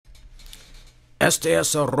Este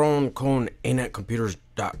es Ron con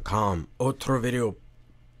AnetComputers.com. Otro video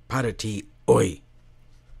para ti hoy.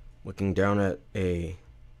 Looking down at a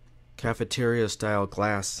cafeteria style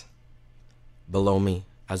glass below me.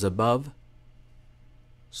 As above,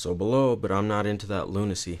 so below, but I'm not into that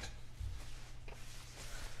lunacy.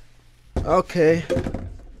 Okay.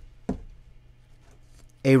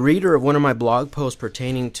 A reader of one of my blog posts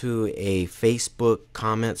pertaining to a Facebook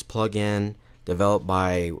comments plugin developed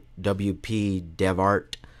by WP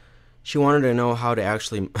DevArt. She wanted to know how to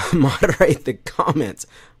actually moderate the comments.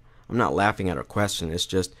 I'm not laughing at her question. It's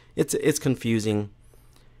just it's confusing,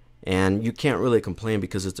 and you can't really complain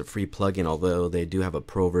because it's a free plugin, although they do have a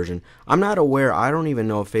pro version. I'm not aware. I don't even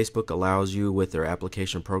know if Facebook allows you with their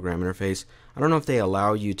application program interface. I don't know if they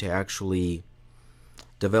allow you to actually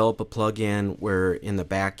develop a plugin where in the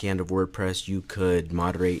back end of WordPress you could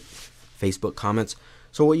moderate Facebook comments.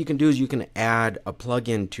 So what you can do is you can add a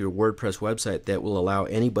plugin to your WordPress website that will allow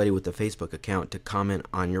anybody with a Facebook account to comment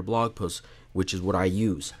on your blog posts, which is what I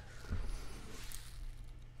use.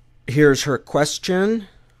 Here's her question.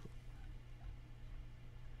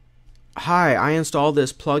 Hi, I installed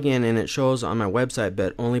this plugin and it shows on my website,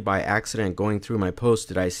 but only by accident going through my post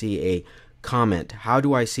did I see a comment. How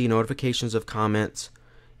do I see notifications of comments?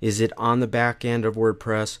 Is it on the back end of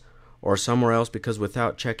WordPress or somewhere else? Because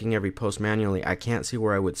without checking every post manually, I can't see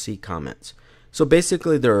where I would see comments. So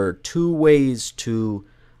basically there are two ways to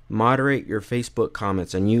moderate your Facebook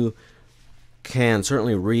comments, and you can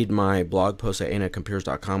certainly read my blog post at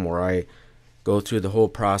AnetComputers.com where I go through the whole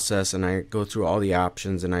process and I go through all the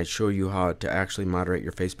options and I show you how to actually moderate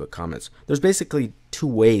your Facebook comments. There's basically two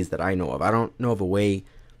ways that I know of. I don't know of a way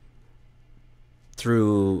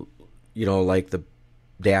through, like the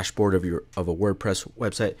dashboard of a WordPress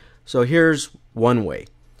website. So here's one way.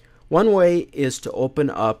 One way is to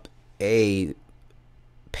open up a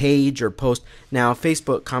page or post. Now,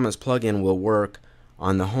 Facebook Comments plugin will work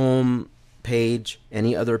on the home page,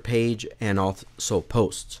 any other page, and also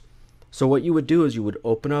posts. So what you would do is you would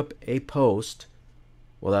open up a post.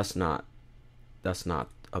 Well, that's not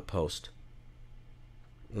a post.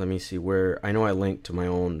 Let me see where. I know I linked to my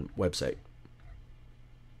own website.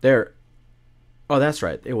 There. Oh, that's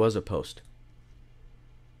right. It was a post.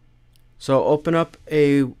 So open up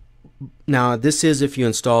now this is if you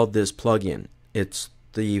installed this plugin. It's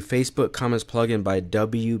the Facebook Comments plugin by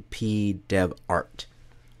WP DevArt.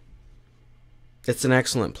 It's an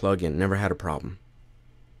excellent plugin. Never had a problem.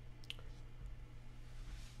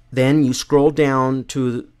 Then you scroll down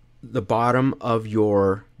to the bottom of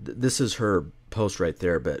your, this is her post right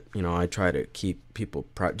there, but I try to keep people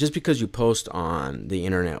just because you post on the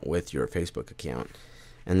internet with your Facebook account,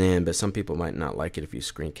 but some people might not like it if you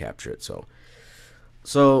screen capture it.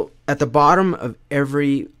 So at the bottom of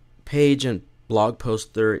every page and blog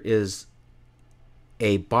post there is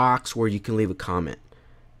a box where you can leave a comment.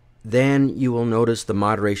 Then you will notice the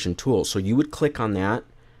moderation tool. So you would click on that,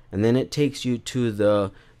 and then it takes you to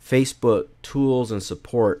the Facebook tools and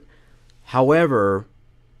support. However,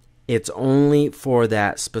 it's only for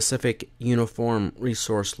that specific uniform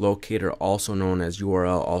resource locator, also known as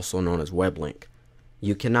URL, also known as web link.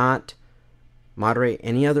 You cannot moderate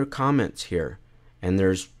any other comments here. And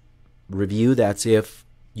there's review. That's if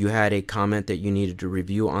you had a comment that you needed to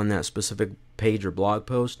review on that specific page or blog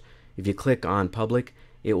post. If you click on public,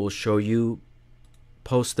 it will show you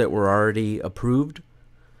posts that were already approved.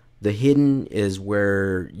 The hidden is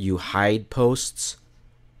where you hide posts.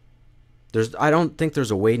 I don't think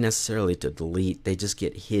there's a way necessarily to delete. They just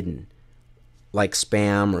get hidden, like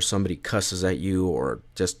spam or somebody cusses at you or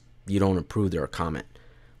just you don't approve their comment.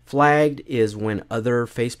 Flagged is when other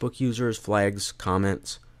Facebook users flags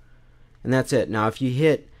comments, and that's it. Now if you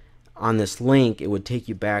hit on this link, it would take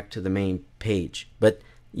you back to the main page, but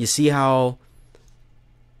you see how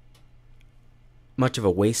much of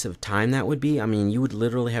a waste of time that would be? I mean, you would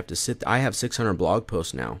literally have to sit. I have 600 blog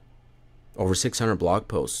posts now. Over 600 blog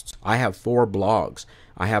posts. I have 4 blogs.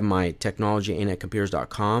 I have my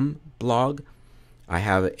technology@anetcomputers.com blog. I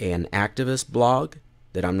have an activist blog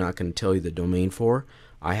that I'm not going to tell you the domain for.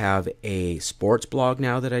 I have a sports blog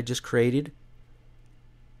now that I just created.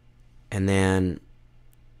 And then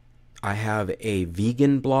I have a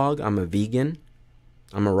vegan blog. I'm a vegan.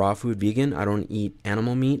 I'm a raw food vegan. I don't eat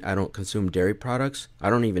animal meat. I don't consume dairy products. I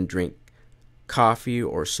don't even drink coffee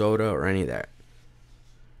or soda or any of that.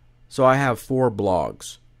 So I have 4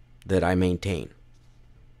 blogs that I maintain.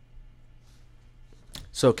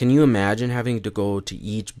 So can you imagine having to go to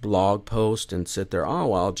each blog post and sit there, oh,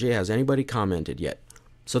 well, gee, has anybody commented yet?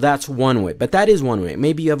 So that's one way. But that is one way.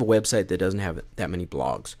 Maybe you have a website that doesn't have that many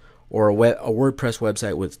blogs, or a WordPress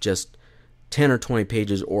website with just 10 or 20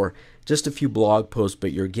 pages, or just a few blog posts,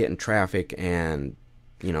 but you're getting traffic and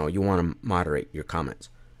you want to moderate your comments.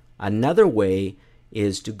 Another way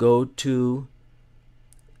is to go to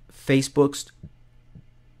Facebook's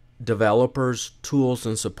developers tools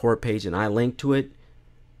and support page, and I link to it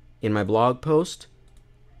in my blog post,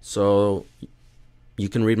 so you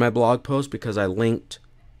can read my blog post because I linked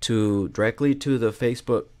directly to the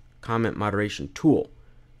Facebook comment moderation tool.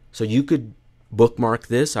 So you could bookmark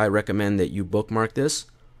this. I recommend that you bookmark this,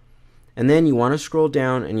 and then you want to scroll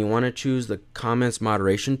down and you want to choose the comments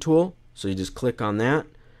moderation tool. So you just click on that,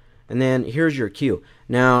 and then here's your queue.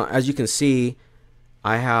 Now, as you can see,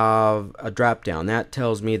 I have a drop down that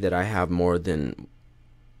tells me that I have more than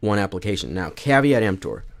one application. Now, caveat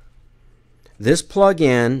emptor, this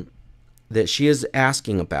plugin that she is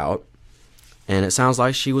asking about, and it sounds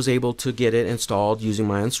like she was able to get it installed using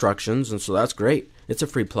my instructions, and so that's great. It's a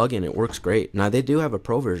free plugin. It works great. Now, they do have a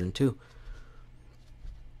pro version too.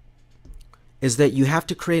 Is that you have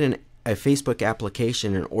to create a Facebook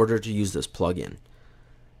application in order to use this plugin.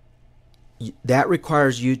 That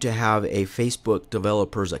requires you to have a Facebook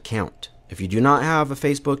developer's account. If you do not have a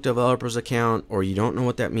Facebook developer's account, or you don't know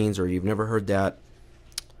what that means, or you've never heard that,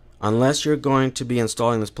 unless you're going to be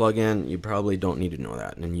installing this plugin, you probably don't need to know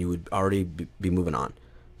that, and you would already be moving on.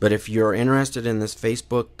 But if you're interested in this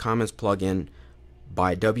Facebook comments plugin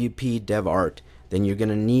by WP DevArt, then you're going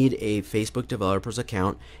to need a Facebook developer's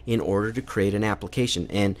account in order to create an application.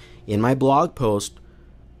 And in my blog post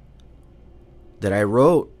that I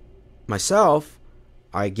wrote myself,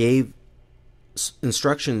 I gave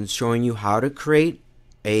instructions showing you how to create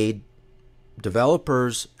a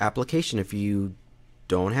developer's application if you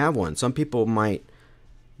don't have one. Some people might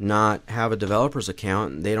not have a developer's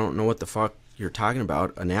account and they don't know what the fuck you're talking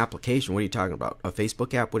about. An application, what are you talking about? A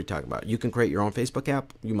Facebook app? What are you talking about? You can create your own Facebook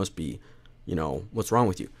app? You must be, what's wrong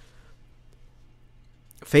with you?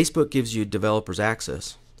 Facebook gives you developers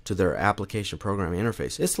access to their application programming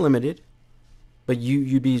interface. It's limited, but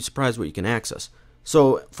you'd be surprised what you can access.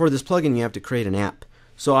 So for this plugin, you have to create an app.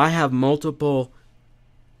 So I have multiple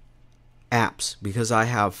apps because I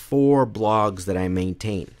have 4 blogs that I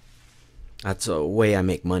maintain. That's a way I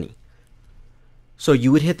make money. So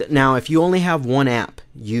you would hit now, if you only have one app,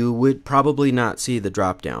 you would probably not see the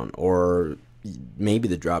drop down, or maybe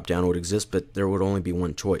the drop down would exist, but there would only be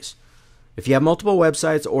one choice. If you have multiple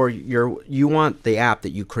websites, or you want the app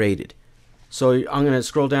that you created. So I'm going to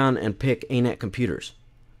scroll down and pick ANET Computers.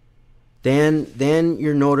 Then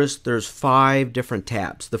you'll notice there's 5 different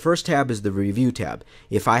tabs. The first tab is the review tab.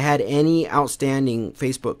 If I had any outstanding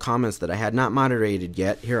Facebook comments that I had not moderated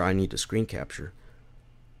yet, here I need to screen capture.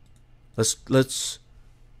 Let's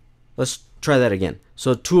try that again.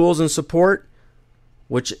 So tools and support,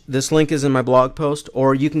 which this link is in my blog post,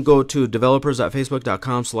 or you can go to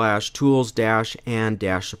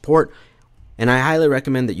developers.facebook.com/tools-and-support. And I highly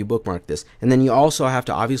recommend that you bookmark this. And then you also have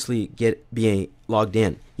to obviously be logged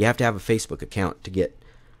in. You have to have a Facebook account to get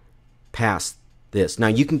past this. Now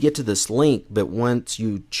you can get to this link, but once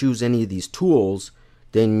you choose any of these tools,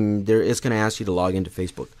 then it's going to ask you to log into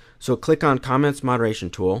Facebook. So click on Comments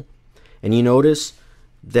Moderation Tool, and you notice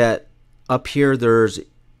that up here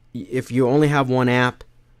if you only have one app,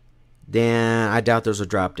 then I doubt there's a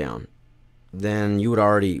drop down. Then you would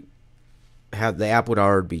already have, the app would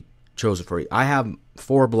already be chosen for you. I have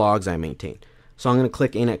 4 blogs I maintain. So I'm going to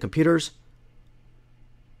click ANET Computers,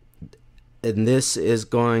 and this is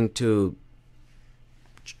going to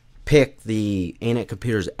pick the ANET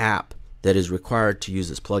Computers app that is required to use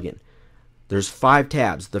this plugin. There's 5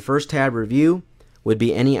 tabs. The first tab, Review, would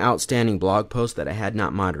be any outstanding blog posts that I had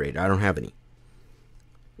not moderated. I don't have any.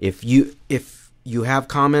 If you have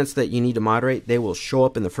comments that you need to moderate, they will show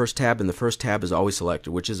up in the first tab, and the first tab is always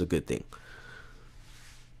selected, which is a good thing.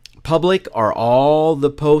 Public are all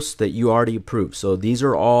the posts that you already approved. So these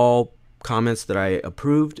are all comments that I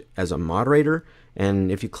approved as a moderator,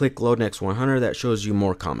 and if you click Load Next 100, that shows you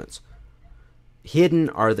more comments. Hidden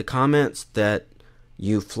are the comments that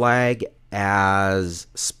you flag as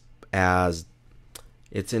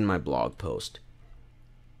it's in my blog post.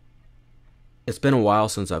 It's been a while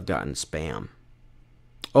since I've gotten spam.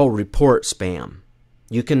 Oh, report spam.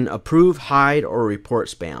 You can approve, hide, or report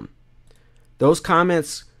spam. Those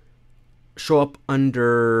comments show up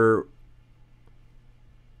under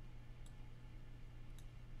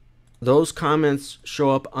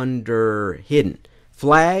hidden.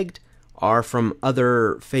 Flagged are from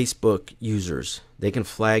other Facebook users. They can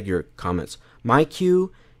flag your comments. My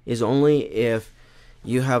queue is only if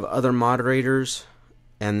you have other moderators,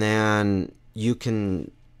 and then you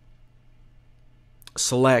can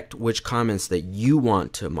select which comments that you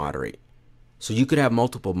want to moderate. So you could have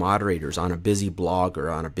multiple moderators on a busy blog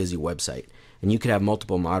or on a busy website, and you could have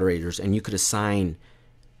multiple moderators, and you could assign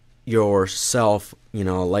yourself,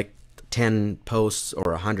 like 10 posts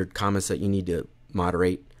or 100 comments that you need to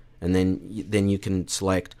moderate, and then you can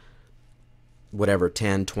select whatever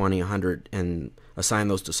 10, 20, 100 and assign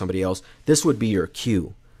those to somebody else. This would be your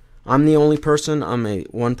queue. I'm the only person. I'm a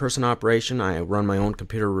one-person operation. I run my own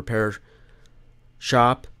computer repair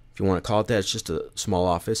shop, if you want to call it that. It's just a small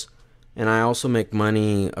office. And I also make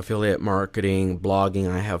money affiliate marketing,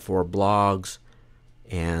 blogging. I have 4 blogs,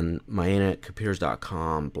 and my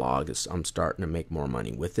internetcomputers.com blog I'm starting to make more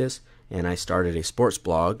money with this. And I started a sports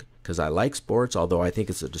blog because I like sports, although I think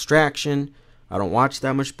it's a distraction. I don't watch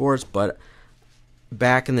that much sports, but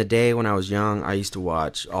back in the day when I was young, I used to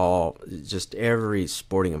watch just every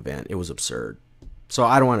sporting event. It was absurd. So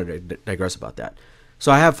I don't want to digress about that.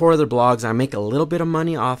 So I have 4 other blogs. I make a little bit of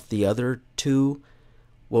money off the other 2.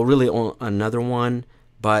 Well, really another one.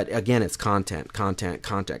 But again, it's content. Got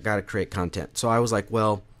to create content. So I was like,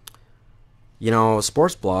 well, a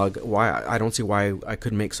sports blog, why? I don't see why I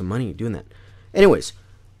couldn't make some money doing that. Anyways,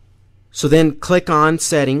 so then click on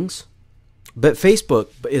settings. But Facebook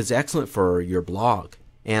is excellent for your blog,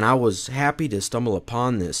 and I was happy to stumble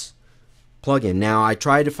upon this plugin. Now, I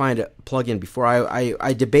tried to find a plugin before.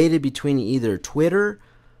 I debated between either Twitter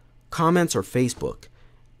comments or Facebook,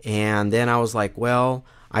 and then I was like, well,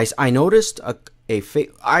 I noticed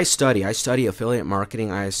I study affiliate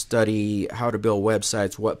marketing. I study how to build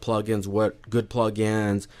websites, what plugins, what good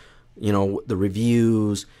plugins, the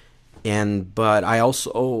reviews. But I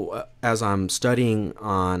also, as I'm studying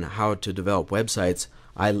on how to develop websites,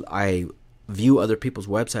 I view other people's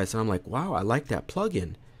websites, and I'm like, wow, I like that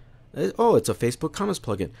plugin. Oh, it's a Facebook comments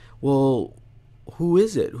plugin. Well, who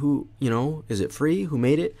is it? Is it free? Who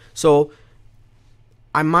made it? So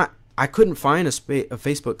I couldn't find a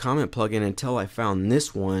Facebook comment plugin until I found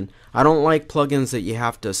this one. I don't like plugins that you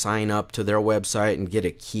have to sign up to their website and get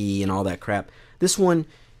a key and all that crap. This one,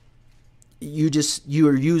 you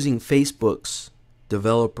are using Facebook's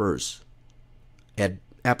developers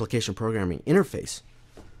application programming interface,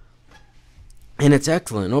 and it's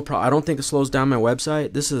excellent. No problem. I don't think it slows down my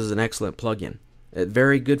website. This is an excellent plugin. It's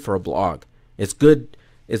very good for a blog. It's good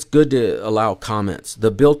to allow comments. The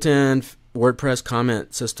built-in WordPress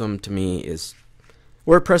comment system, to me, is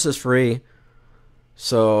WordPress is free,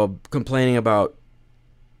 so complaining about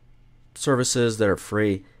services that are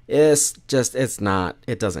free, it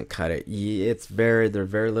doesn't cut it. There's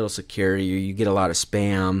very little security. You get a lot of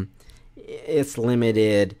spam. It's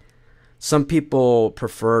limited. Some people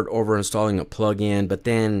preferred over installing a plugin, but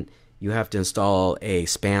then you have to install a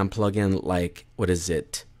spam plugin like, what is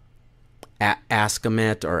it?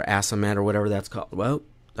 Askamet or whatever that's called. Well,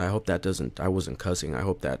 I hope that doesn't, I wasn't cussing. I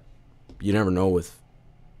hope that, you never know with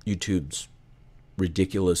YouTube's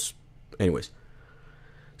ridiculous. Anyways.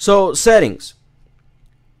 So, settings.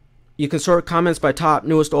 You can sort comments by top,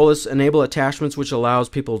 newest, oldest, enable attachments, which allows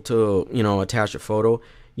people to, attach a photo.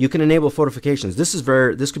 You can enable notifications.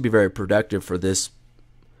 This could be very productive for this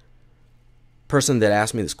person that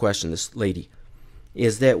asked me this question, this lady,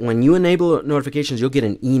 is that when you enable notifications, you'll get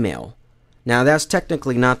an email. Now, that's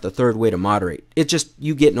technically not the third way to moderate. It's just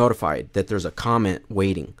you get notified that there's a comment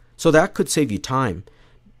waiting. So that could save you time,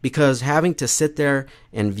 because having to sit there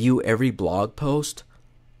and view every blog post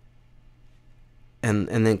and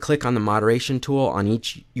then click on the moderation tool on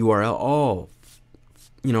each URL. Oh,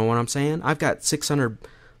 you know what I'm saying? I've got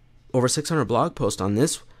over 600 blog posts on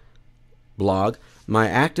this blog. My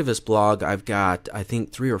activist blog, I've got, I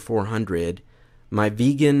think, 300 or 400. My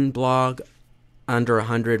vegan blog, under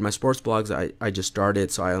 100. My sports blogs, I just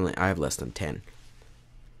started, so I have less than 10.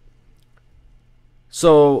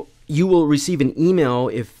 So you will receive an email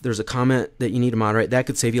if there's a comment that you need to moderate. That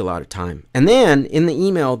could save you a lot of time. And then in the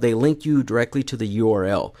email, they link you directly to the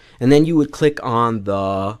URL. And then you would click on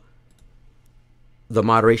the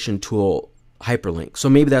moderation tool hyperlink. So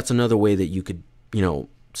maybe that's another way that you could,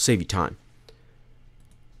 save you time.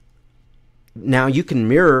 Now you can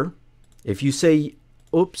mirror. If you say,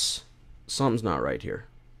 oops, something's not right here.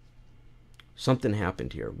 Something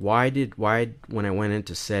happened here. Why when I went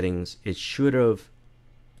into settings, it should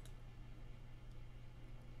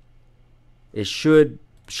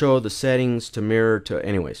show the settings to mirror to,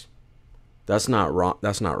 anyways. That's not wrong.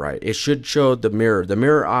 That's not right. It should show the mirror. The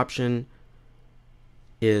mirror option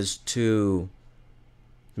is to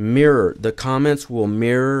mirror. The comments will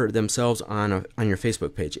mirror themselves on your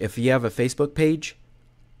Facebook page. If you have a Facebook page,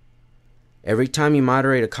 every time you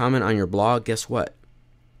moderate a comment on your blog, guess what?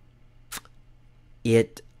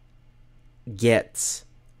 It gets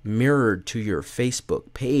mirrored to your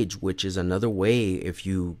Facebook page, which is another way, if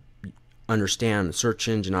you understand search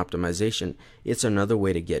engine optimization. It's another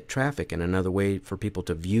way to get traffic and another way for people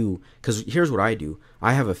to view. Because here's what I do.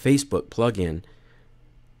 I have a Facebook plugin.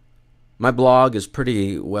 My blog is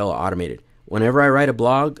pretty well automated. Whenever I write a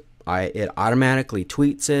blog, it automatically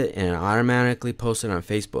tweets it and it automatically posts it on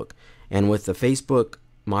Facebook. And with the Facebook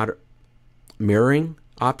mirroring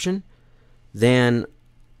option, then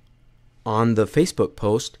on the Facebook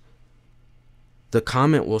post, the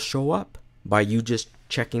comment will show up by you just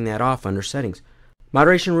checking that off under settings.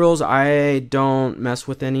 Moderation rules, I don't mess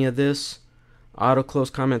with any of this. Auto close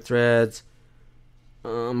comment threads,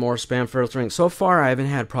 more spam filtering. So far, I haven't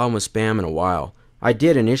had a problem with spam in a while. I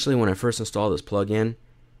did initially when I first installed this plugin.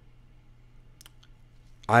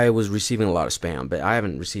 I was receiving a lot of spam, but I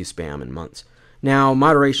haven't received spam in months. Now,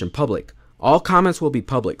 moderation, public. All comments will be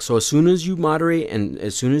public. So as soon as you moderate and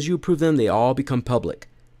as soon as you approve them, they all become public.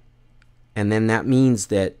 And then that means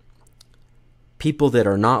that people that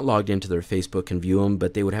are not logged into their Facebook can view them,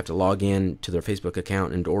 but they would have to log in to their Facebook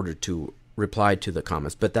account in order to reply to the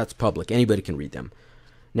comments. But that's public. Anybody can read them.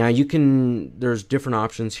 Now there's different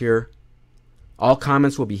options here. All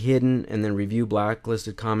comments will be hidden, and then review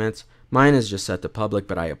blacklisted comments. Mine is just set to public,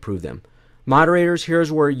 but I approve them. Moderators,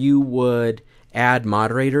 here's where you would add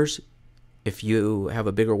moderators. If you have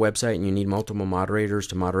a bigger website and you need multiple moderators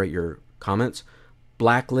to moderate your comments.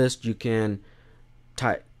 Blacklist, you can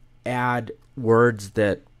add words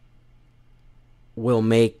that will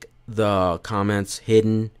make the comments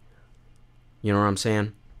hidden. You know what I'm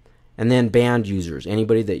saying? And then banned users.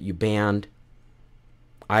 Anybody that you banned.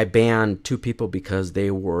 I banned 2 people because they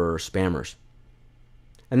were spammers.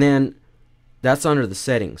 And then that's under the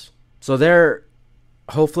settings. So there,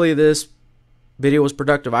 hopefully this video was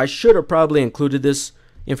productive. I should have probably included this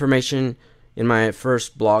information in my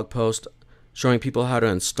first blog post showing people how to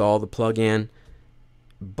install the plugin.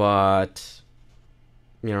 But,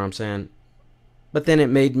 you know what I'm saying? But then it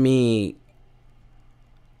made me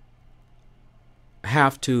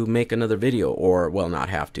have to make another video, or, well, not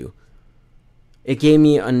have to. It gave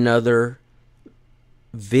me another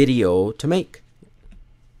video to make.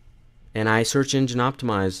 And I search engine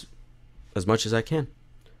optimize as much as I can.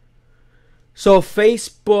 So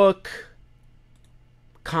Facebook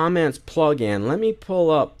comments plugin. Let me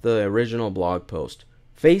pull up the original blog post.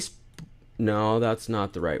 No, that's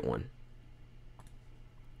not the right one.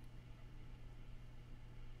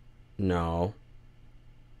 No.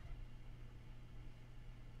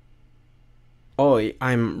 Oh,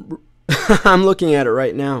 I'm I'm looking at it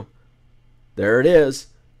right now. There it is.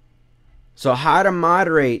 So how to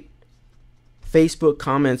moderate Facebook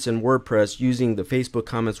comments in WordPress using the Facebook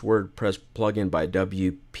Comments WordPress plugin by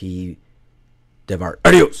WP Devart.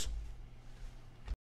 Adios.